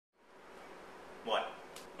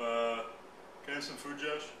have some food,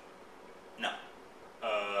 Josh? No.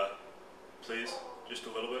 Please? Just a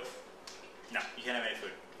little bit? No, you can't have any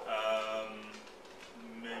food.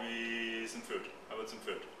 Maybe some food. How about some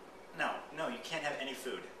food? No, you can't have any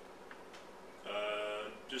food.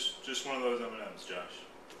 Just one of those M&Ms, Josh.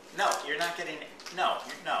 No, you're not getting, no.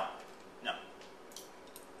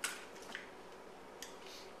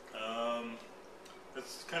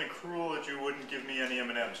 That's kind of cruel that you wouldn't give me any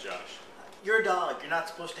M&Ms, Josh. You're a dog, you're not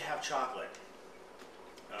supposed to have chocolate.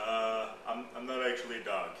 I'm not actually a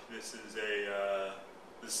dog. This is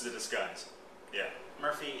a disguise. Yeah.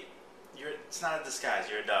 Murphy, it's not a disguise,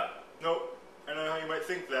 you're a dog. Nope. I know how you might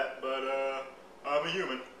think that, but I'm a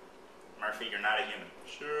human. Murphy, you're not a human.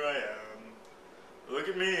 Sure I am. Look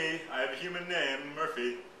at me. I have a human name,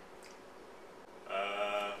 Murphy.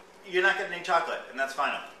 You're not getting any chocolate, and that's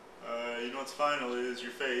final. You know what's final is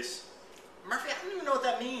your face. Murphy, I don't even know what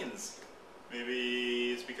that means.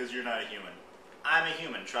 Maybe it's because you're not a human. I'm a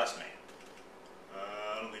human, trust me.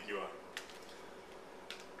 I don't think you are.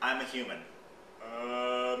 I'm a human.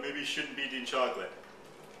 Maybe you shouldn't be eating chocolate.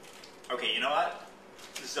 Okay, you know what?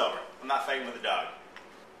 This is over. I'm not fighting with a dog.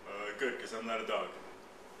 Good, because I'm not a dog.